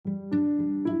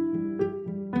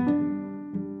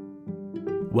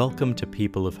Welcome to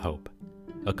People of Hope,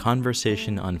 a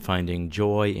conversation on finding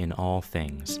joy in all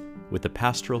things with the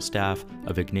pastoral staff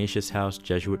of Ignatius House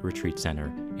Jesuit Retreat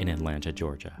Center in Atlanta,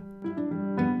 Georgia.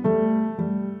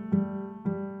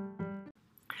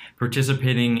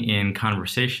 Participating in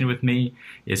conversation with me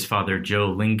is Father Joe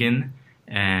Lingen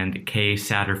and Kay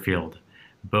Satterfield,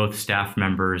 both staff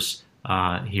members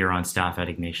here on staff at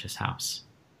Ignatius House.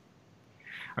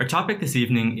 Our topic this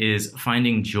evening is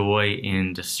finding joy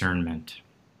in discernment.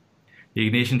 The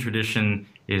Ignatian tradition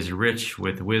is rich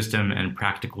with wisdom and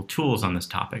practical tools on this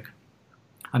topic.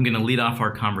 I'm going to lead off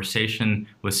our conversation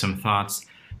with some thoughts,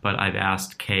 but I've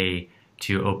asked Kay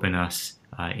to open us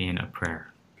in a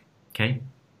prayer. Kay?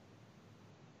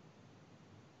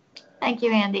 Thank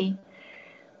you, Andy.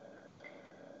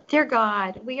 Dear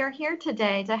God, we are here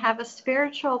today to have a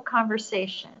spiritual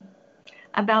conversation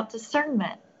about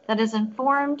discernment that is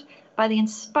informed by the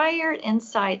inspired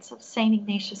insights of St.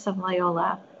 Ignatius of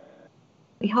Loyola.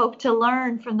 We hope to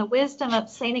learn from the wisdom of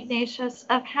St. Ignatius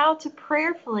of how to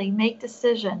prayerfully make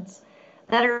decisions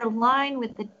that are aligned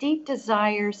with the deep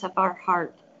desires of our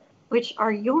heart, which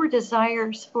are your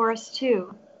desires for us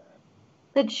too.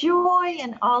 The joy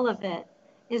in all of it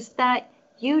is that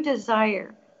you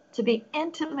desire to be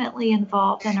intimately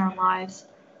involved in our lives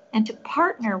and to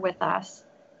partner with us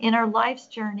in our life's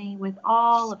journey with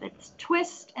all of its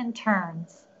twists and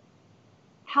turns.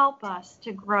 Help us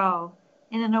to grow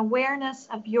in an awareness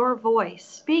of your voice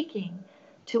speaking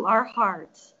to our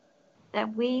hearts,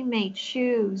 that we may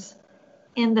choose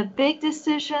in the big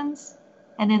decisions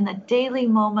and in the daily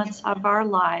moments of our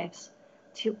lives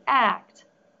to act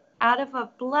out of a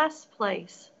blessed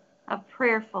place of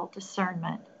prayerful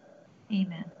discernment.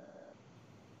 Amen.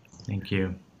 Thank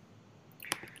you.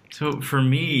 So for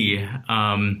me,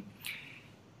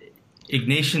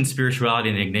 Ignatian spirituality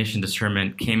and Ignatian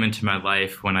discernment came into my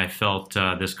life when I felt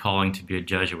this calling to be a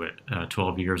Jesuit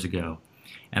 12 years ago.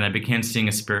 And I began seeing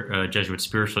a Jesuit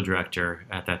spiritual director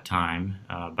at that time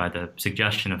by the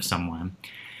suggestion of someone.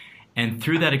 And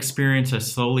through that experience, I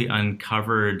slowly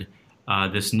uncovered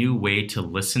this new way to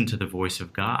listen to the voice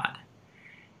of God.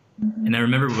 And I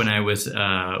remember when I was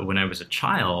a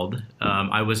child,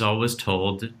 I was always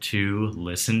told to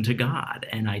listen to God,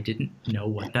 and I didn't know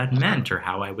what that meant or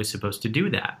how I was supposed to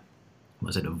do that.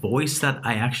 Was it a voice that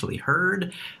I actually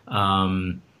heard?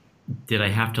 Did I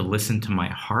have to listen to my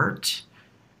heart?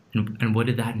 And what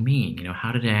did that mean?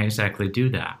 How did I exactly do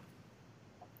that?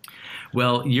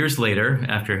 Well, years later,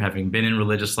 after having been in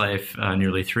religious life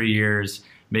nearly 3 years,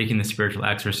 making the spiritual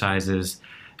exercises,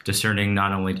 discerning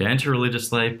not only to enter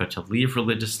religious life, but to leave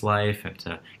religious life and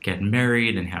to get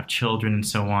married and have children and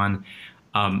so on.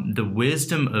 The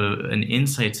wisdom and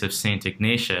insights of St.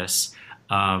 Ignatius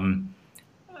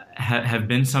have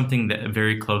been something that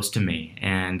very close to me,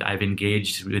 and I've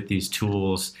engaged with these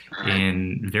tools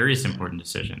in various important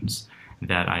decisions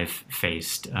that I've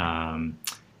faced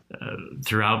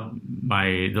throughout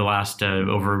the last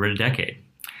over a decade.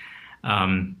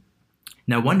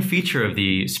 Now, one feature of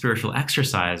the spiritual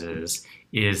exercises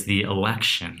is the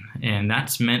election, and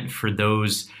that's meant for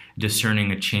those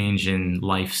discerning a change in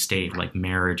life state, like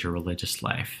marriage or religious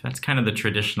life. That's kind of the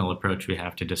traditional approach we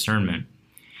have to discernment.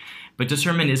 But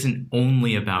discernment isn't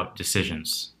only about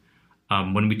decisions.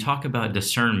 When we talk about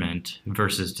discernment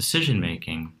versus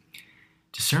decision-making,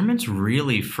 discernment's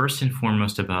really first and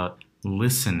foremost about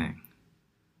listening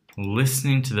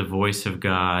to the voice of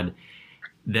God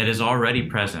that is already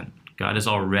present. God is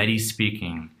already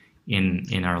speaking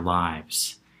in our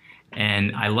lives.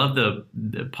 And I love the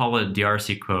Paula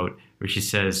D'Arcy quote where she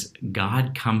says,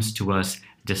 God comes to us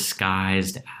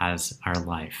disguised as our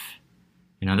life.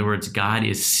 In other words, God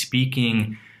is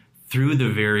speaking through the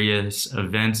various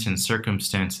events and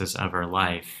circumstances of our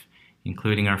life,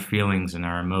 including our feelings and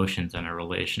our emotions and our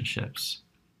relationships.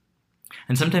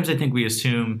 And sometimes I think we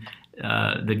assume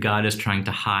that God is trying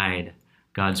to hide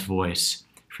God's voice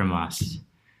from us.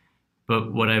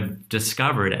 But what I've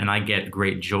discovered, and I get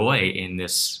great joy in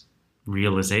this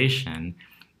realization,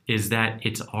 is that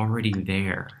it's already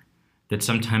there. That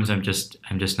sometimes I'm just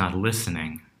not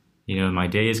listening. My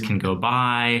days can go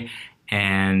by,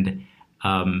 and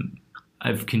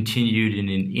I've continued in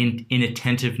an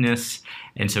inattentiveness,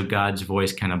 and so God's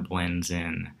voice kind of blends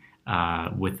in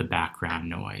with the background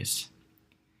noise.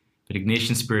 But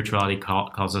Ignatian spirituality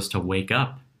calls us to wake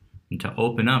up and to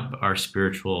open up our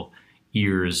spiritual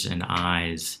ears and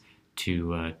eyes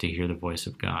to hear the voice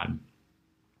of God.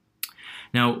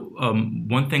 Now,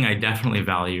 one thing I definitely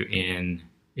value in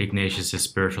Ignatius'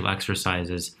 spiritual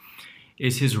exercises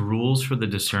is his rules for the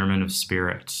discernment of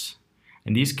spirits.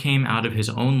 And these came out of his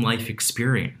own life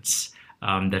experience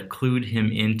that clued him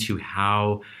into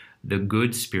how the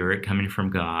good spirit coming from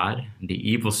God, the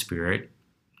evil spirit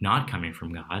not coming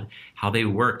from God, how they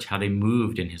worked, how they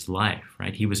moved in his life,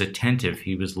 right? He was attentive.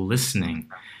 He was listening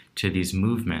to these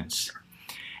movements.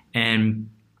 And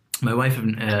my wife,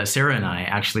 Sarah, and I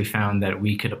actually found that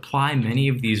we could apply many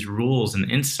of these rules and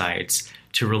insights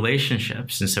to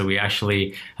relationships. And so we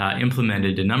actually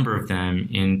implemented a number of them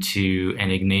into an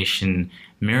Ignatian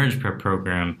marriage prep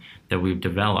program that we've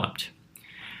developed.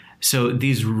 So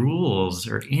these rules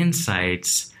or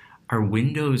insights are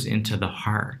windows into the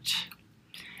heart.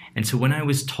 And so when I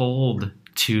was told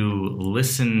to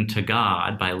listen to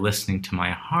God by listening to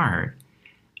my heart,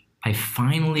 I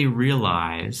finally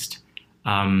realized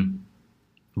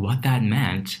what that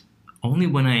meant only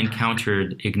when I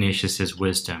encountered Ignatius's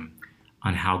wisdom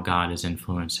on how God is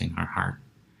influencing our heart.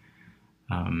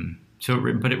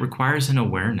 But it requires an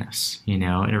awareness, and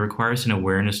it requires an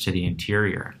awareness to the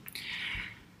interior.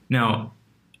 Now,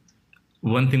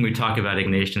 one thing we talk about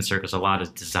Ignatian circles a lot is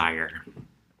desire,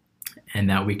 and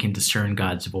that we can discern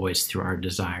God's voice through our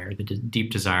desire, the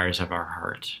deep desires of our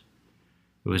heart.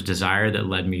 It was desire that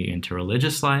led me into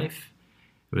religious life.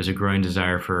 It was a growing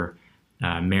desire for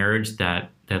marriage that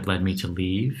led me to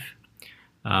leave.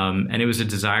 And it was a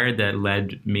desire that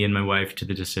led me and my wife to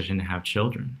the decision to have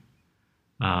children.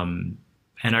 And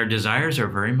our desires are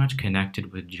very much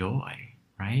connected with joy,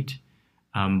 right?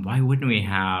 Why wouldn't we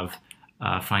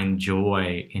find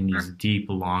joy in these deep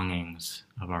longings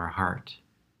of our heart?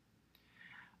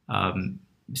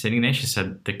 St. Ignatius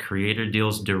said the Creator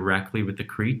deals directly with the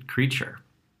creature.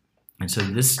 And so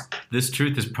this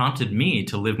truth has prompted me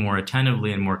to live more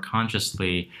attentively and more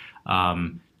consciously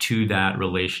to that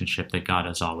relationship that God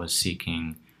is always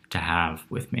seeking to have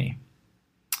with me.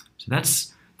 So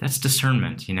that's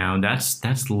discernment,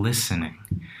 that's listening.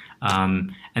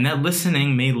 And that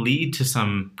listening may lead to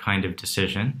some kind of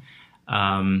decision,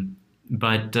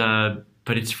 but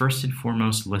it's first and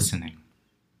foremost listening.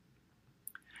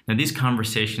 Now, these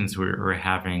conversations we're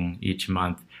having each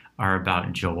month are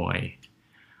about joy.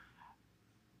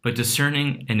 But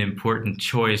discerning an important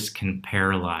choice can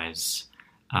paralyze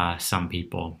some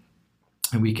people.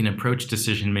 And we can approach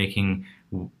decision-making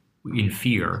in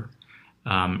fear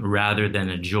rather than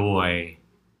a joy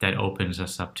that opens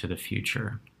us up to the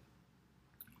future.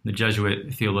 The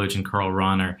Jesuit theologian Karl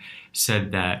Rahner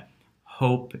said that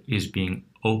hope is being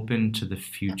open to the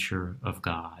future of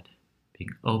God.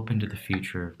 Being open to the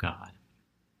future of God.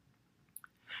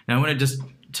 Now, I want to just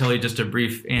tell you just a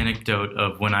brief anecdote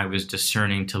of when I was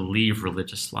discerning to leave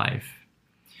religious life.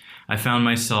 I found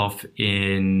myself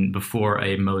before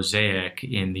a mosaic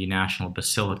in the National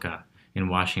Basilica in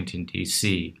Washington,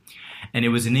 D.C. And it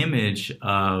was an image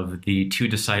of the two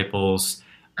disciples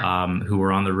who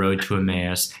were on the road to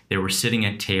Emmaus. They were sitting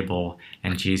at table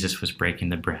and Jesus was breaking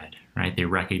the bread, right? They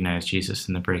recognized Jesus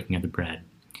in the breaking of the bread.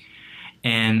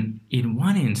 And in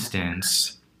one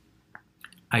instance,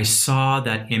 I saw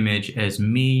that image as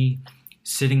me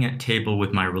sitting at table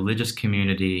with my religious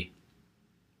community,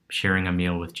 sharing a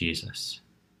meal with Jesus.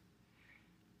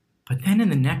 But then in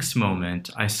the next moment,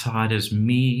 I saw it as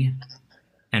me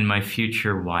and my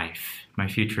future wife, my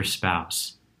future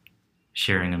spouse,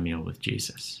 sharing a meal with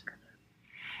Jesus.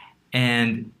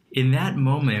 And in that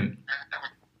moment,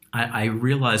 I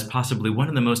realized possibly one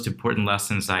of the most important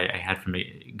lessons I had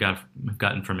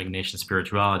gotten from Ignatian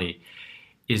spirituality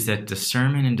is that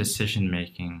discernment and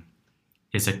decision-making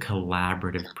is a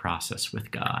collaborative process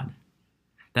with God.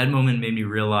 That moment made me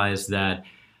realize that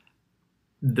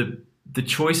the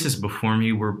choices before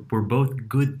me were both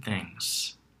good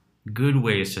things, good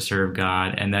ways to serve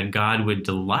God, and that God would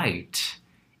delight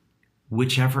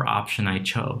whichever option I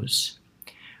chose.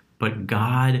 But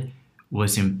God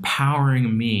was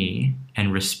empowering me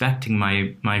and respecting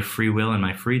my free will and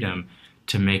my freedom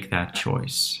to make that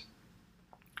choice.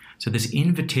 So this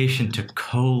invitation to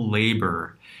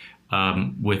co-labor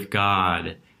with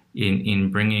God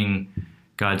in bringing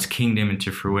God's kingdom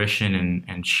into fruition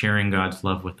and sharing God's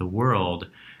love with the world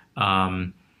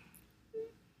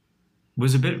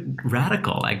was a bit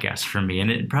radical, I guess, for me.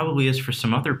 And it probably is for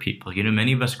some other people.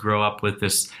 Many of us grow up with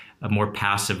a more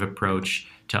passive approach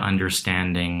to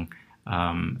understanding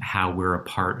how we're a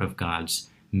part of God's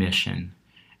mission.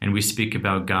 And we speak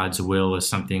about God's will as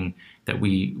something that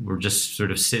we were just sort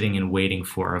of sitting and waiting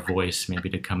for a voice maybe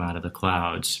to come out of the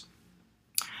clouds.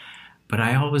 But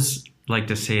I always like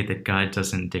to say that God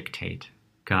doesn't dictate.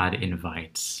 God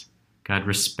invites. God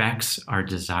respects our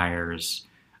desires,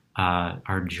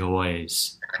 our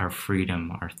joys, our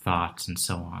freedom, our thoughts, and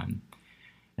so on.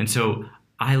 And so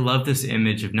I love this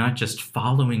image of not just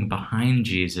following behind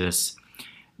Jesus,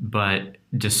 but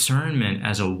discernment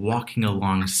as a walking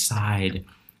alongside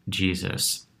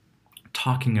Jesus.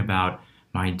 talking about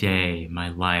my day, my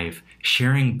life,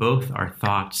 sharing both our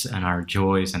thoughts and our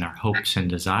joys and our hopes and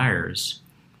desires.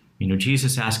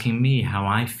 Jesus asking me how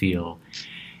I feel,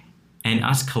 and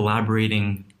us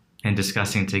collaborating and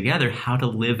discussing together how to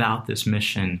live out this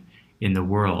mission in the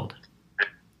world.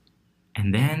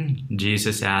 And then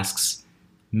Jesus asks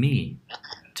me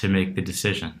to make the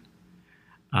decision.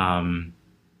 And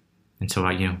so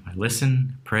I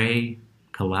listen, pray,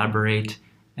 collaborate,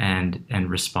 and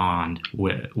respond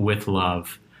with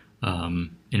love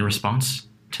in response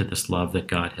to this love that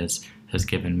God has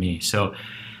given me. So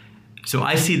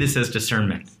I see this as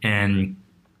discernment, and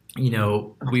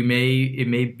it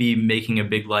may be making a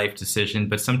big life decision,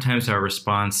 but sometimes our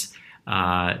response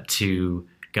to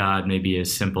God may be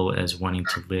as simple as wanting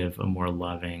to live a more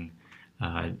loving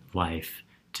life,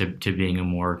 to being a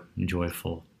more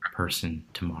joyful person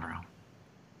tomorrow.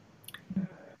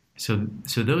 So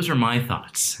those are my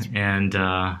thoughts, and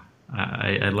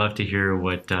I'd love to hear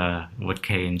what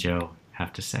Kay and Joe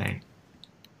have to say.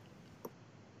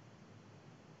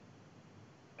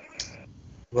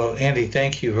 Well, Andy,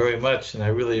 thank you very much, and I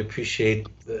really appreciate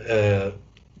that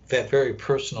very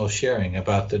personal sharing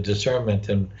about the discernment.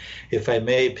 And if I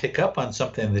may pick up on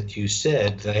something that you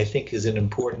said that I think is an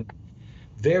important,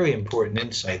 very important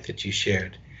insight that you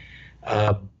shared.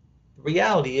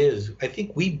 Reality is, I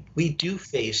think we do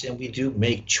face and we do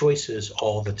make choices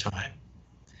all the time.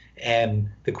 And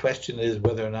the question is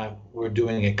whether or not we're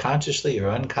doing it consciously or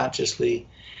unconsciously,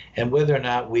 and whether or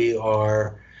not we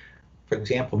are, for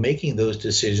example, making those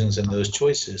decisions and those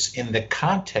choices in the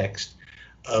context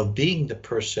of being the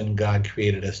person God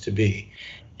created us to be.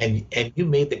 And you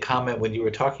made the comment when you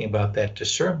were talking about that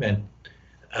discernment,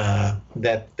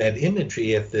 that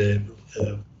imagery at the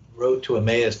road to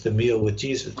Emmaus, the meal with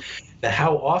Jesus, that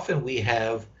how often we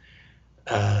have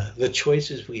the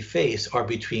choices we face are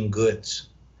between goods.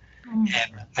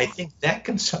 And I think that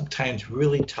can sometimes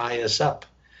really tie us up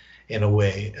in a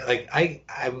way. Like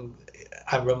I'm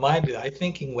reminded, I'm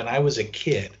thinking when I was a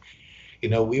kid,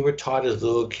 we were taught as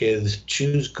little kids,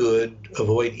 choose good,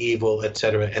 avoid evil,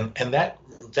 etc. And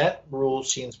that rule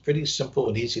seems pretty simple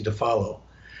and easy to follow.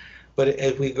 But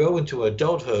as we go into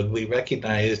adulthood, we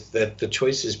recognize that the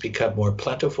choices become more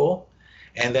plentiful,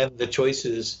 and then the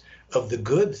choices of the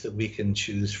goods that we can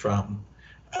choose from.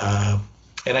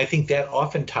 And I think that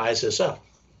often ties us up,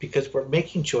 because we're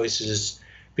making choices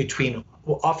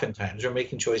oftentimes we're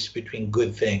making choices between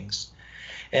good things.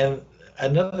 And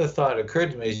another thought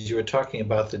occurred to me as you were talking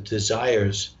about the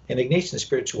desires. In Ignatian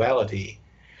spirituality,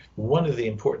 one of the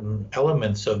important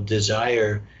elements of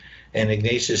desire, and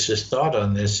Ignatius's thought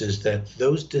on this, is that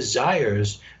those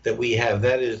desires that we have,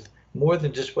 that is more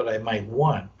than just what I might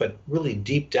want, but really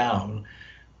deep down,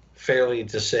 fairly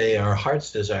to say our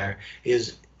heart's desire,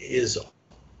 is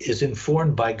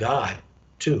informed by God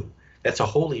too. That's a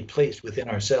holy place within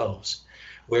ourselves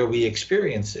where we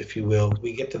experience, if you will,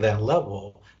 we get to that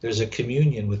level, there's a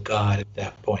communion with God at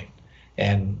that point.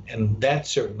 And that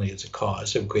certainly is a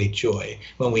cause of great joy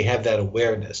when we have that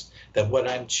awareness that what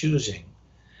I'm choosing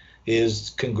is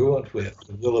congruent with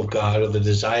the will of God or the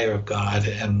desire of God.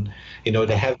 And,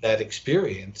 to have that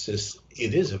experience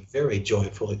it is a very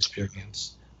joyful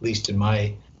experience, at least in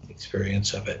my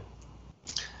experience of it.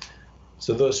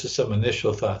 So those are some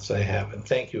initial thoughts I have, and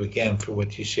thank you again for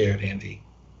what you shared, Andy.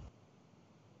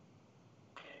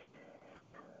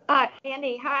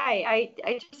 Andy, hi.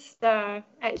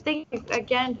 I think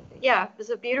again, it was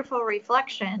a beautiful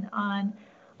reflection on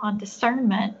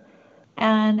discernment,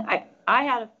 and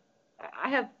I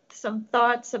have some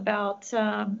thoughts about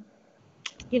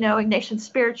Ignatian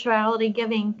spirituality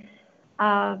giving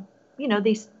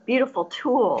these beautiful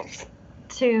tools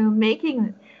to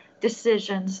making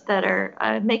decisions that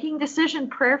are making decision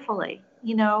prayerfully,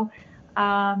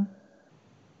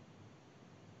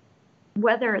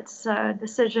 whether it's a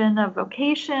decision of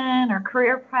vocation or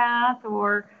career path,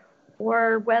 or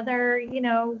whether, in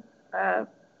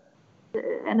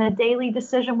a daily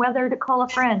decision, whether to call a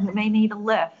friend who may need a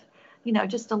lift,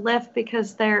 just a lift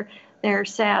because they're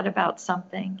sad about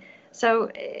something. So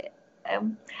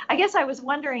I guess I was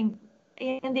wondering,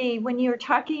 Andy, when you were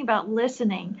talking about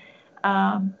listening,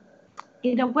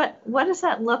 what does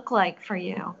that look like for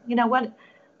you?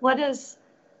 What is,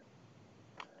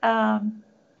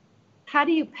 how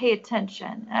do you pay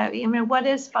attention? What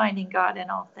is finding God in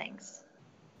all things?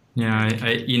 Yeah,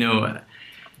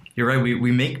 you're right.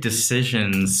 We make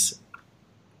decisions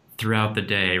throughout the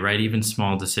day, right? Even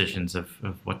small decisions of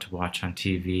what to watch on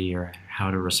TV or how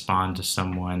to respond to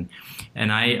someone.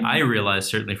 And I realize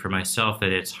certainly for myself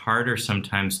that it's harder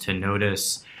sometimes to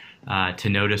notice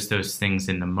those things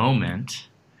in the moment.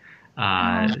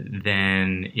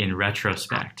 than in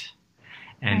retrospect.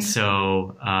 And Right.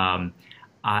 so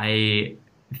I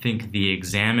think the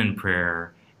examine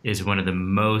prayer is one of the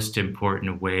most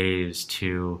important ways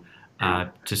to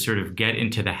sort of get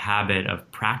into the habit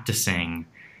of practicing,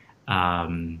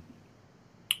 um,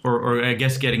 or I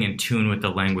guess getting in tune with the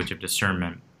language of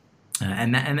discernment,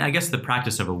 and I guess the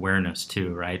practice of awareness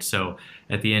too, right? So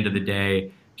at the end of the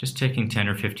day, just taking 10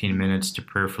 or 15 minutes to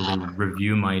prayerfully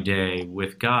review my day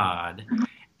with God,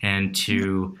 and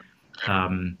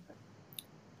um,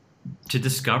 to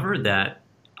discover that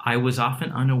I was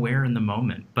often unaware in the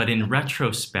moment, but in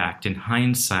retrospect, in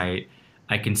hindsight,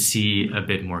 I can see a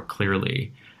bit more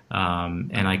clearly.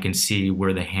 And I can see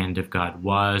where the hand of God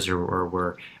was, or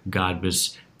where God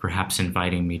was perhaps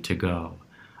inviting me to go.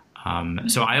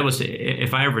 So I always,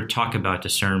 if I ever talk about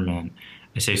discernment,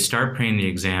 I say start praying the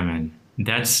examine.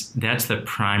 That's the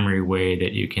primary way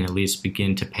that you can at least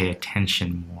begin to pay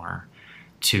attention more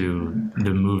to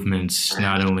the movements,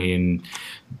 not only in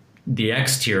the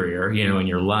exterior, in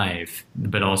your life,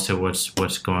 but also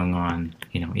what's going on,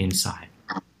 inside.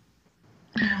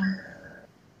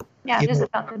 Yeah, it is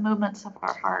about the movements of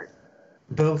our heart.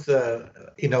 Both,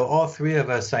 all three of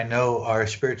us, I know, are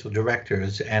spiritual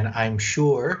directors, and I'm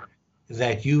sure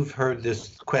that you've heard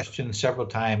this question several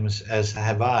times, as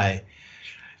have I.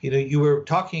 You were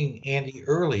talking, Andy,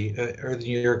 early, or in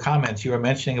your comments, you were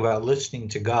mentioning about listening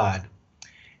to God.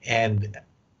 And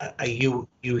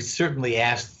you certainly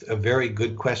asked a very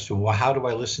good question. Well, how do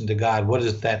I listen to God? What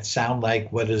does that sound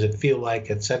like? What does it feel like,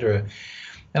 etc.?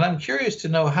 And I'm curious to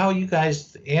know how you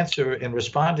guys answer and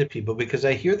respond to people, because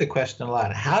I hear the question a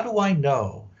lot. How do I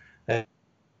know that?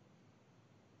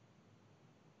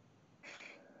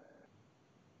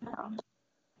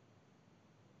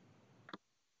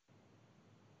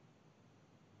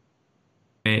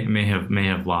 May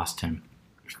have lost him.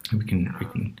 We can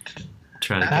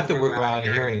try to. Not that we're around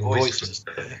hearing voices,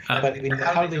 but I mean,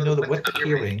 how do they know that what they're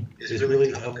hearing is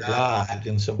really of God?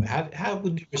 And so, how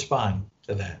would you respond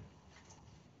to that?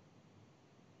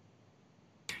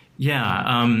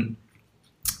 Yeah,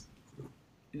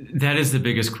 that is the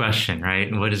biggest question, right?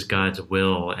 And what is God's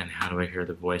will, and how do I hear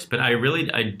the voice? But I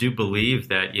do believe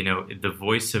that, the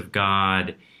voice of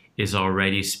God is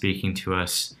already speaking to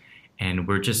us, and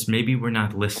maybe we're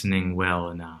not listening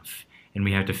well enough, and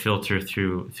we have to filter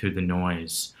through the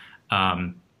noise.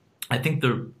 I think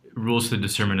the rules of the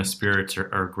discernment of spirits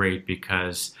are great,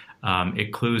 because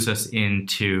it clues us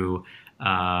into,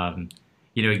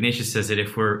 Ignatius says that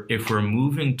if we're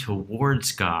moving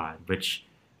towards God, which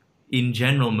in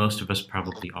general most of us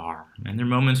probably are, and there are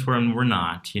moments when we're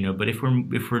not, but if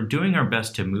we're doing our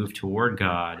best to move toward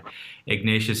God,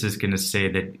 Ignatius is going to say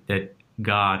that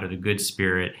God, or the good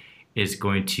spirit, is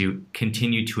going to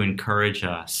continue to encourage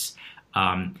us,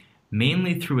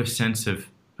 mainly through a sense of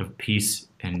peace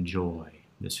and joy,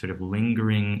 this sort of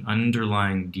lingering,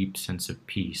 underlying deep sense of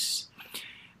peace.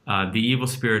 The evil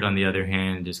spirit, on the other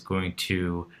hand, is going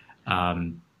to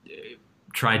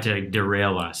try to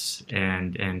derail us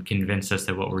and convince us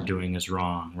that what we're doing is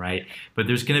wrong, right? But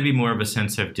there's going to be more of a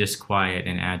sense of disquiet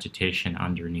and agitation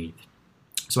underneath.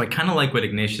 So I kind of like what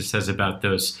Ignatius says about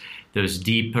those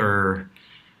deeper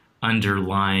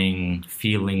underlying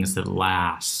feelings that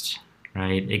last,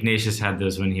 right? Ignatius had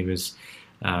those when he was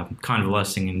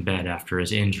convalescing in bed after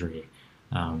his injury.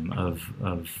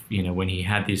 When he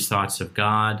had these thoughts of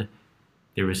God,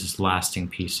 there was this lasting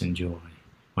peace and joy.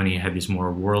 When he had these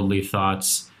more worldly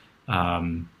thoughts,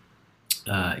 after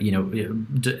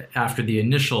the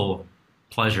initial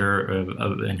pleasure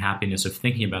and happiness of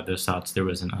thinking about those thoughts, there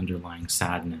was an underlying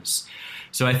sadness.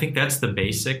 So I think that's the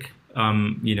basic,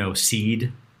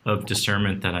 seed of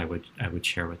discernment that I would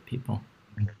share with people.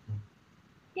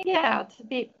 Yeah,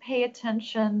 pay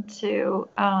attention to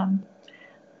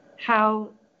how,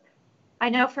 I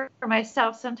know for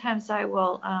myself, sometimes I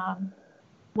will,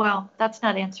 well, that's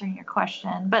not answering your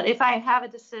question, but if I have a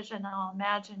decision, I'll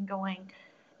imagine going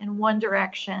in one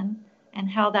direction and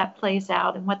how that plays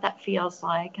out and what that feels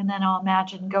like. And then I'll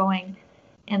imagine going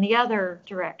in the other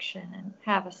direction and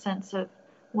have a sense of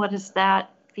what does that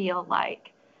feel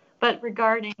like. But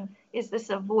regarding, is this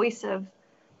the voice of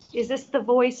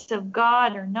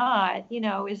God or not?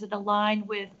 Is it aligned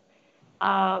with,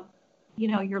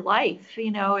 your life?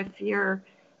 If you're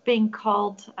being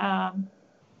called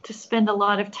to spend a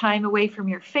lot of time away from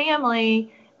your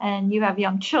family and you have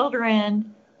young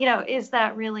children, is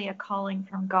that really a calling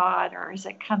from God, or is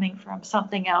it coming from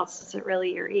something else? Is it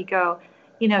really your ego?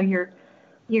 You're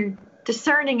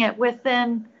discerning it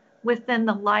within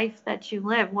the life that you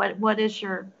live. What is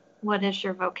your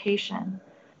vocation?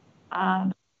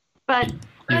 But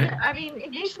But I mean,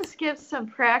 Ignatius gives some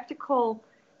practical,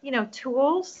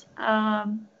 tools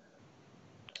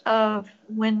of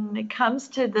when it comes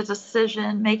to the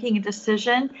decision, making a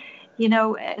decision.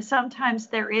 Sometimes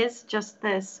there is just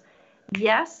this,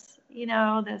 yes,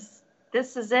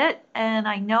 this is it, and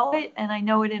I know it, and I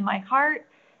know it in my heart,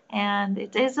 and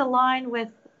it is aligned with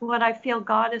what I feel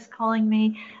God is calling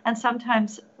me. And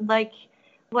sometimes, like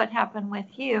what happened with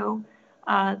you,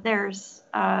 there's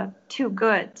two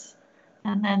goods.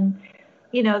 And then,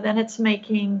 then it's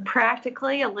making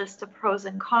practically a list of pros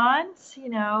and cons,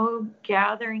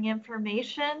 gathering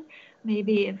information,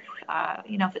 maybe if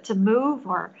it's a move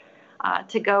or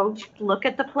to go look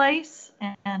at the place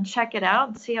and check it out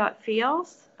and see how it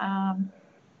feels. And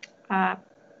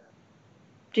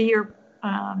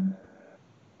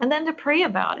then to pray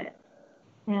about it.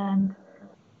 And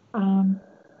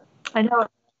I know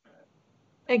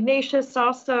Ignatius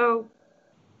also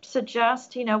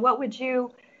suggests, what would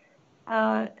you,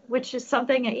 which is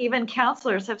something that even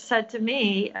counselors have said to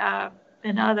me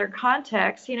in other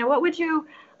contexts, what would you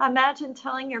imagine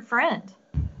telling your friend?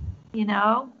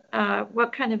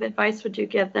 What kind of advice would you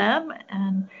give them?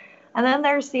 And then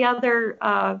there's the other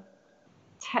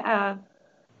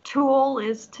tool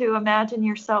is to imagine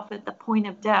yourself at the point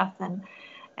of death,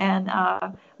 and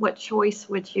what choice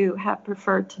would you have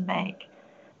preferred to make?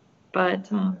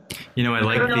 But I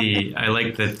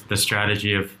like the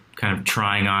strategy of kind of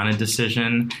trying on a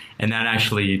decision, and that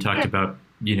actually you talked about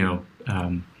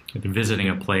visiting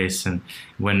a place, and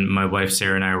when my wife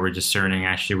Sarah and I were discerning,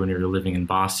 actually when we were living in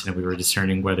Boston, we were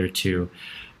discerning whether to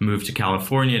move to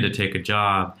California to take a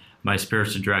job. My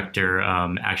spiritual director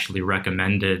actually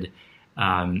recommended.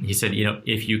 He said,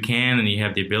 if you can and you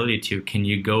have the ability to, can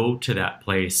you go to that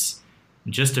place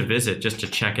just to visit, just to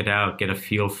check it out, get a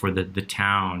feel for the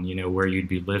town, where you'd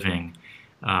be living,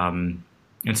 and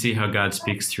see how God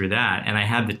speaks through that. And I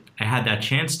had that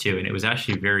chance to, and it was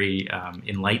actually very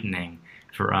enlightening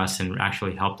for us, and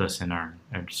actually helped us in our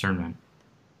discernment.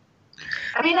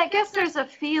 I mean, I guess there's a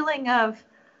feeling of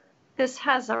this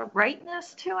has a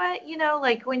rightness to it,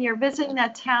 like when you're visiting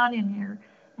that town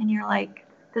and you're like,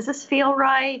 does this feel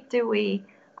right? Do we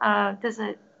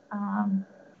feel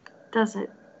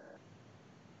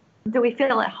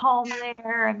at home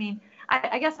there? I mean,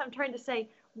 I guess I'm trying to say,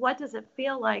 what does it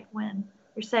feel like when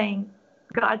you're saying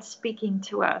God's speaking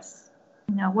to us?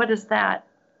 What does that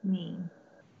mean?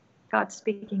 God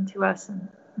speaking to us and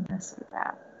this or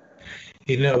that.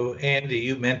 Andy,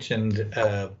 you mentioned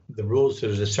the rules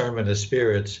of discernment of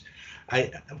spirits.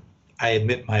 I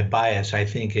admit my bias. I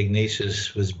think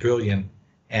Ignatius was brilliant.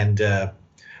 And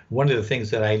one of the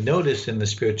things that I noticed in the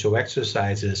spiritual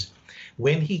exercises,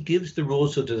 when he gives the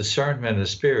rules of the discernment of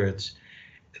spirits,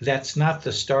 that's not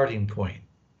the starting point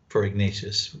for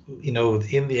Ignatius.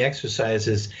 In the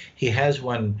exercises, he has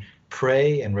one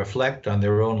pray and reflect on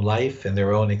their own life and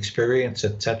their own experience,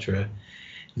 etc.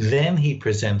 Then he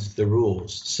presents the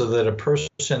rules so that a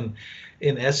person,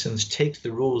 in essence, takes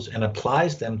the rules and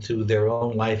applies them to their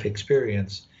own life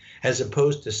experience, as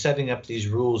opposed to setting up these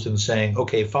rules and saying,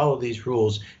 okay, follow these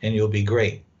rules and you'll be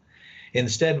great.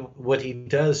 Instead, what he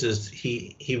does is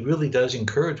he really does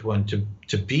encourage one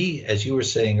to be, as you were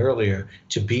saying earlier,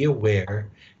 to be aware,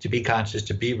 to be conscious,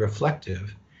 to be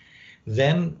reflective,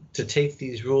 then to take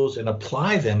these rules and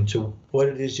apply them to what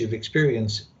it is you've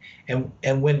experienced.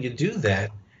 And when you do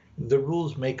that, the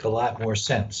rules make a lot more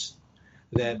sense.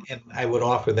 And I would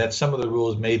offer that some of the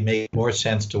rules may make more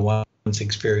sense to one's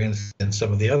experience than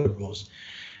some of the other rules.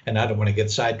 And I don't want to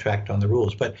get sidetracked on the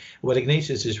rules. But what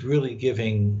Ignatius is really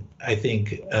giving, I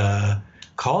think,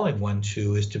 calling one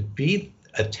to is to be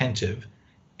attentive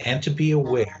and to be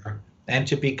aware and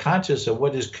to be conscious of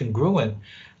what is congruent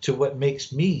to what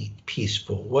makes me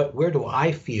peaceful. Where do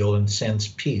I feel and sense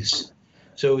peace?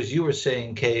 So as you were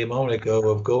saying, Kay, a moment ago,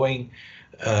 of going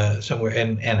somewhere,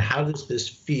 and how does this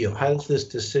feel? How does this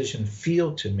decision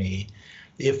feel to me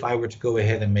if I were to go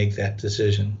ahead and make that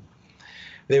decision?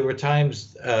 There are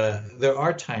times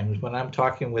when I'm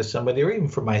talking with somebody, or even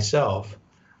for myself,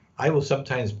 I will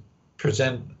sometimes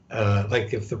present,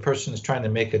 like if the person is trying to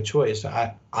make a choice,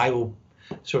 I will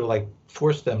sort of like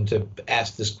force them to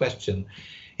ask this question.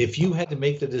 If you had to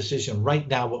make the decision right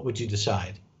now, what would you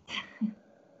decide?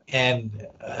 And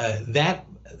that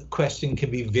question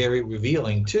can be very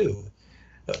revealing too,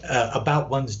 about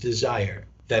one's desire.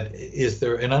 That is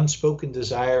there an unspoken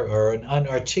desire or an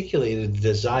unarticulated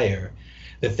desire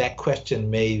that question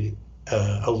may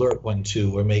alert one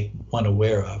to or make one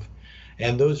aware of.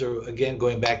 And those are, again,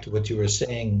 going back to what you were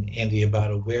saying, Andy,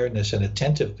 about awareness and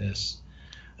attentiveness.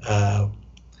 To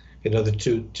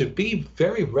be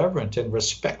very reverent and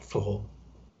respectful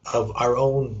of our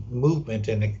own movement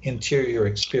and interior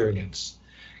experience,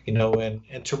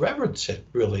 and to reverence it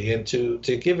really, and to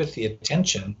give it the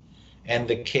attention and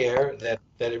the care that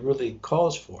it really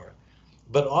calls for.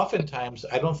 But oftentimes,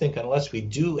 I don't think unless we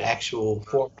do actual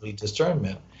formally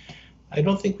discernment, I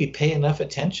don't think we pay enough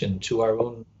attention to our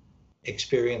own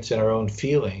experience and our own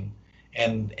feeling,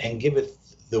 and give it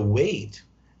the weight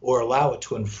or allow it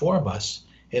to inform us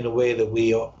in a way that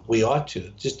we ought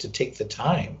to, just to take the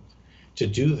time to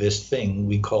do this thing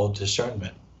we call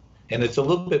discernment. And it's a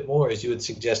little bit more, as you had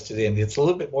suggested, Andy, it's a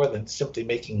little bit more than simply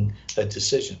making a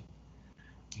decision,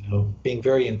 being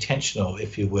very intentional,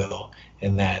 if you will,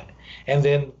 in that. And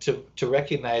then to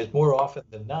recognize more often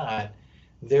than not,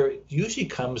 there usually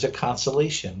comes a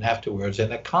consolation afterwards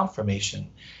and a confirmation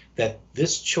that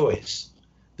this choice,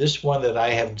 this one that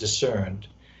I have discerned,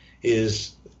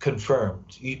 is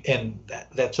confirmed. And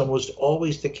that's almost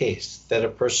always the case, that a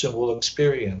person will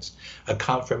experience a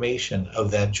confirmation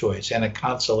of that choice and a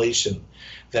consolation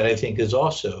that I think is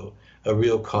also a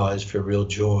real cause for real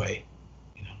joy.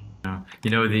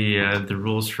 The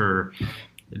rules for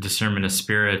discernment of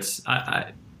spirits,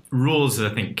 rules I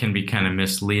think can be kind of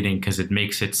misleading because it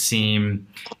makes it seem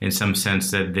in some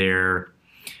sense that they're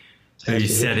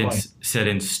set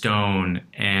in stone,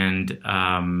 and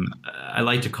I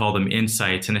like to call them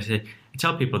insights. And I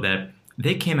tell people that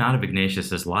they came out of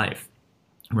Ignatius's life,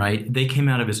 right? They came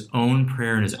out of his own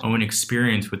prayer and his own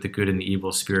experience with the good and the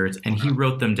evil spirits, and he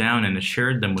wrote them down and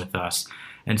shared them with us.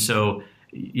 And so,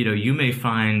 you may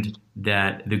find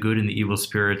that the good and the evil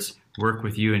spirits work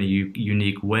with you in a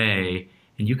unique way,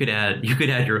 and you could add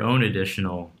your own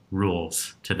additional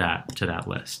rules to that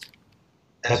list.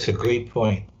 That's a great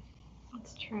point.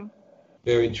 That's true.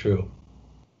 Very true.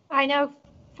 I know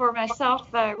for myself,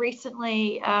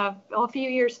 recently, a few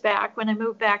years back, when I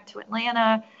moved back to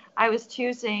Atlanta, I was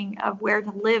choosing where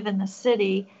to live in the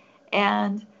city,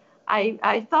 and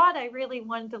I thought I really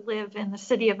wanted to live in the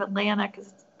city of Atlanta because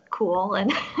it's cool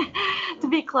and to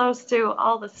be close to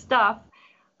all the stuff.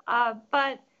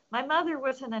 But my mother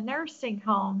was in a nursing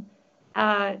home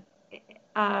out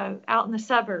in the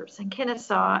suburbs in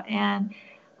Kennesaw, and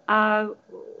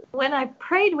when I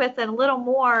prayed with it a little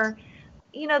more,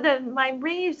 my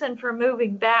reason for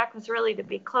moving back was really to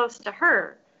be close to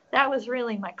her. That was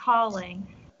really my calling,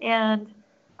 and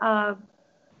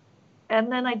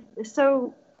then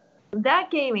so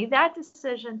that gave me that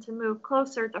decision to move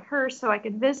closer to her so I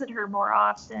could visit her more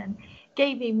often,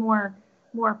 gave me more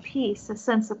peace, a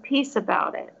sense of peace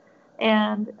about it.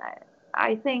 And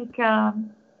I think,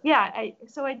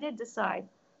 so I did decide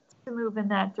to move in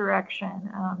that direction.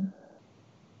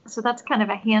 So that's kind of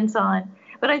a hands-on.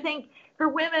 But I think for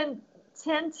women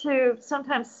tend to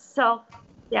sometimes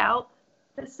self-doubt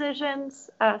decisions,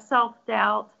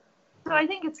 self-doubt. So I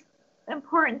think it's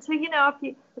important to,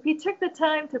 if you took the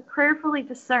time to prayerfully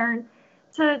discern,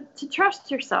 to trust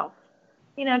yourself,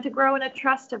 to grow in a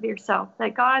trust of yourself,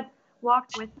 that God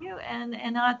walked with you, and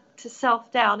not to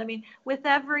self-doubt. I mean, with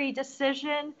every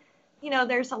decision,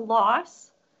 there's a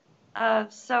loss.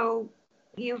 So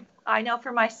I know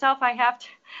for myself,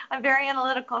 I'm very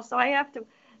analytical, so I have to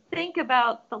think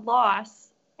about the loss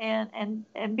and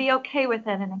be okay with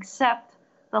it and accept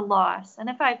the loss. And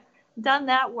if I've done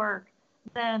that work,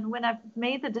 then when I've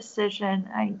made the decision,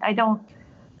 I don't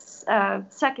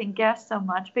second guess so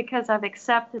much because I've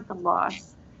accepted the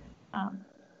loss,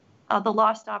 the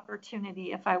lost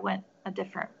opportunity if I went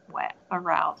a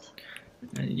route.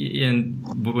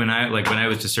 And when I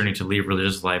was discerning to leave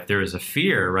religious life, there was a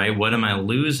fear, right? What am I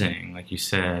losing, like you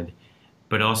said,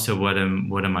 but also what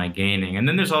am I gaining? And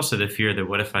then there's also the fear that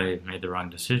what if I made the wrong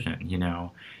decision,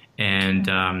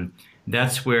 And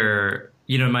that's where,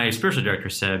 my spiritual director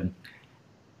said,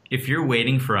 if you're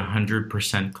waiting for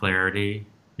 100% clarity,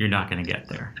 you're not going to get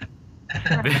there.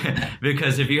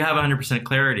 Because if you have 100%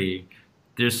 clarity,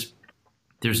 there's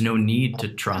no need to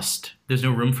trust. There's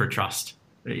no room for trust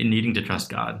in needing to trust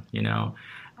God,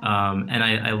 And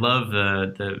I love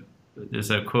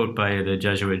there's a quote by the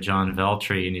Jesuit John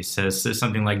Veltri, and he says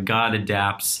something like, God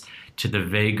adapts to the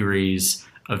vagaries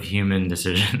of human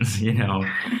decisions,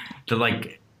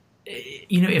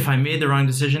 if I made the wrong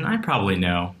decision, I probably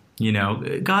know.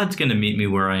 God's going to meet me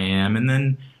where I am, and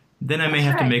then I may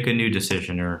have to make a new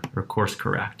decision or course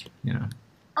correct.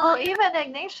 Well, even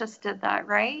Ignatius did that,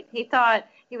 right? He thought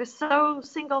he was so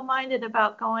single-minded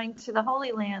about going to the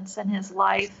Holy Lands in his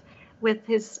life with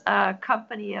his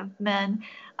company of men,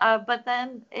 but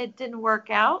then it didn't work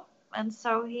out, and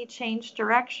so he changed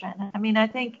direction. I mean, I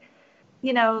think,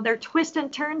 there are twists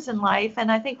and turns in life,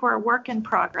 and I think we're a work in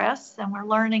progress, and we're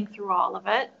learning through all of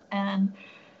it. And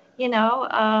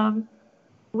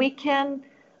we can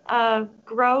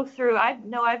grow through. I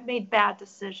know I've made bad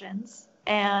decisions,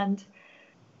 and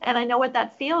I know what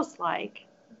that feels like.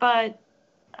 But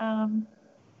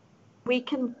we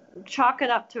can chalk it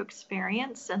up to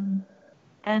experience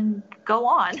and go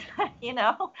on,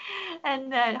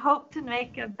 and hope to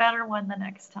make a better one the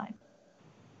next time.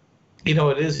 It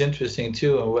is interesting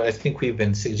too, and what I think we've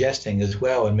been suggesting as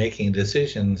well in making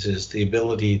decisions is the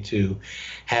ability to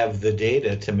have the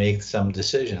data to make some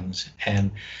decisions. And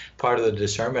part of the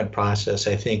discernment process,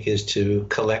 I think, is to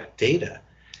collect data,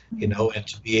 and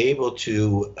to be able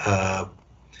to,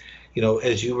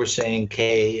 as you were saying,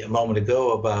 Kay, a moment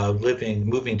ago about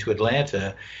moving to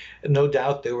Atlanta, no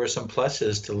doubt there were some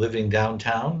pluses to living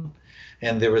downtown,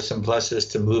 and there were some pluses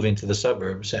to moving to the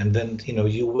suburbs. And then,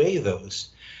 you weigh those.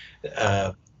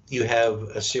 You have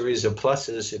a series of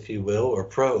pluses, if you will, or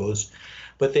pros,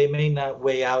 but they may not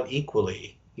weigh out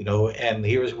equally, and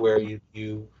here's where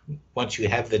you once you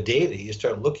have the data, you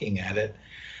start looking at it.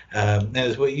 And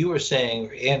as what you were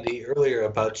saying, Andy, earlier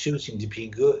about choosing to be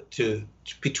good,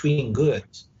 between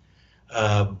goods.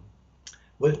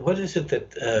 What is it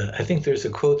that I think there's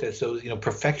a quote that says,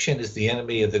 perfection is the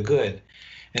enemy of the good,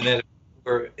 and that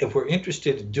if we're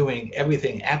interested in doing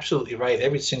everything absolutely right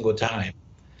every single time.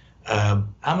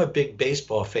 I'm a big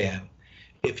baseball fan.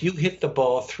 If you hit the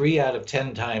ball 3 out of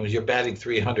 10 times, you're batting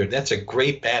 300. That's a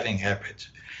great batting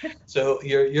average. So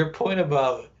your point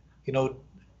about,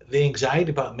 the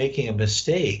anxiety about making a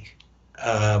mistake,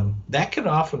 that can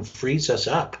often freeze us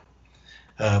up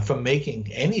from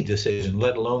making any decision,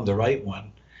 let alone the right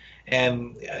one.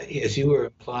 And as you were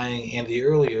implying, Andy,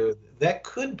 earlier, that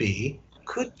could be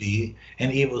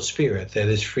an evil spirit that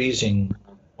is freezing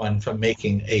one from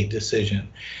making a decision.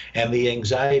 And the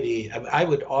anxiety, I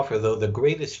would offer, though, the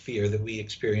greatest fear that we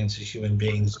experience as human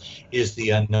beings is the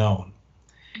unknown,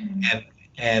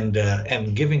 and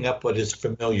giving up what is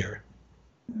familiar.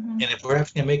 And if we're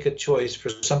having to make a choice for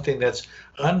something that's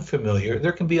unfamiliar,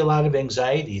 there can be a lot of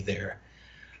anxiety there.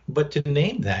 But to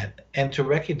name that and to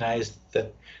recognize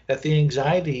that the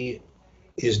anxiety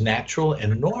is natural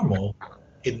and normal,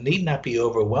 it need not be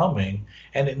overwhelming,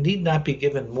 and it need not be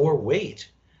given more weight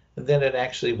than it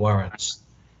actually warrants.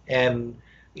 And,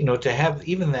 to have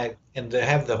even that, and to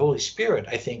have the Holy Spirit,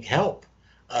 I think, help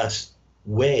us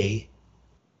weigh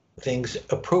things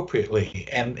appropriately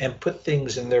and put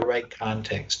things in their right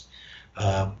context.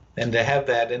 And to have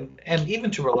that, and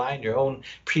even to rely on your own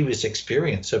previous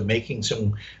experience of making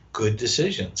some good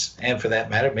decisions, and for that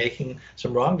matter, making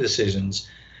some wrong decisions.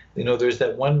 There's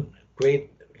that one great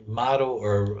motto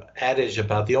or adage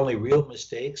about the only real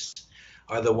mistakes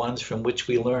are the ones from which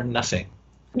we learn nothing.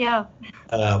 Yeah.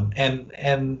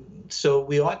 And so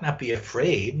we ought not be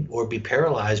afraid or be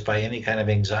paralyzed by any kind of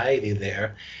anxiety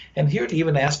there. And here to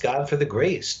even ask God for the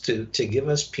grace to give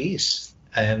us peace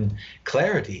and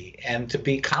clarity, and to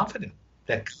be confident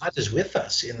that God is with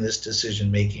us in this decision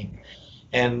making.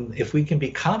 And if we can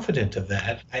be confident of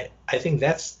that, I think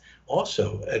that's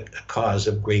also a cause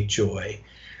of great joy,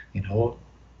 and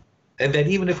that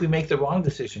even if we make the wrong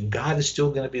decision, God is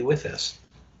still going to be with us,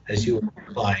 as you were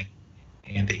implying,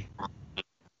 Andy.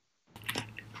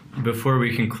 Before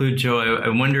we conclude, Joe, I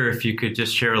wonder if you could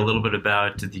just share a little bit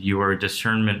about your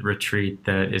discernment retreat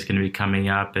that is going to be coming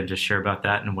up, and just share about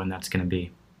that and when that's going to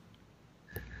be.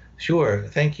 Sure.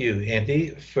 Thank you, Andy.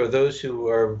 For those who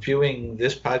are viewing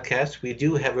this podcast, we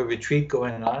do have a retreat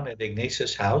going on at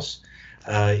Ignatius House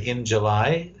in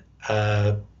July.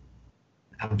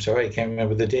 I'm sorry, I can't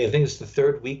remember the day. I think it's the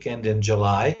third weekend in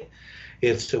July.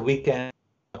 It's a weekend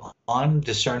on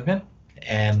discernment,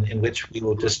 and in which we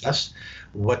will discuss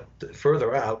what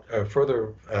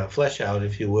further flesh out,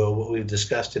 if you will, what we've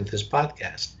discussed in this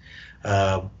podcast.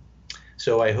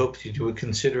 So I hope you would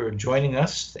consider joining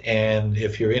us, and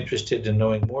if you're interested in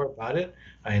knowing more about it,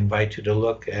 I invite you to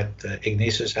look at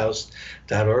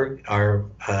ignatiushouse.org, our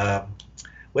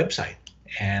website,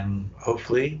 and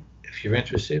hopefully, if you're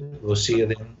interested, we'll see you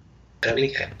then that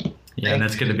weekend. Yeah, and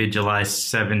that's going to be July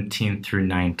 17th through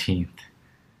 19th.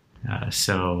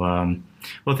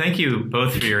 Well, thank you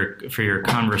both for your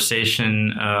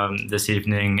conversation this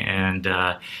evening, and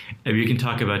you can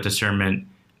talk about discernment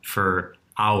for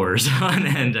hours on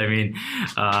end. I mean,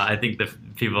 I think that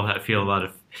people feel a lot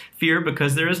of fear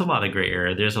because there is a lot of gray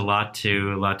area. There's a lot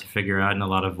to figure out, and a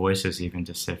lot of voices even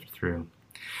to sift through.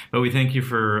 But we thank you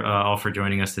for all for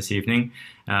joining us this evening.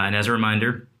 And as a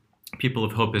reminder, People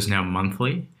of Hope is now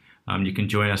monthly. You can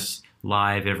join us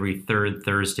live every third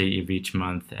Thursday of each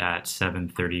month at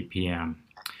 7:30 p.m.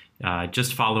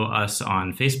 Just follow us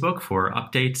on Facebook for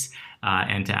updates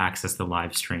and to access the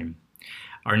live stream.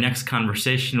 Our next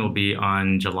conversation will be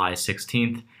on July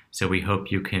 16th, so we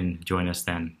hope you can join us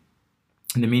then.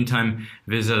 In the meantime,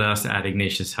 visit us at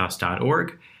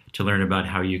ignatiushouse.org to learn about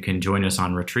how you can join us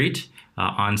on retreat,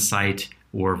 on site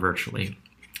or virtually.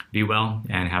 Be well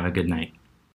and have a good night.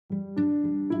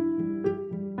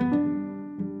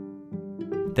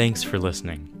 Thanks for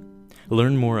listening.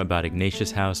 Learn more about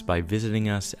Ignatius House by visiting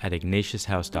us at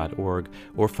ignatiushouse.org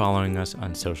or following us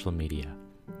on social media.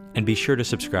 And be sure to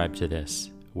subscribe to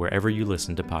this wherever you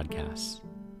listen to podcasts.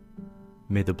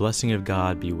 May the blessing of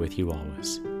God be with you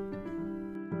always.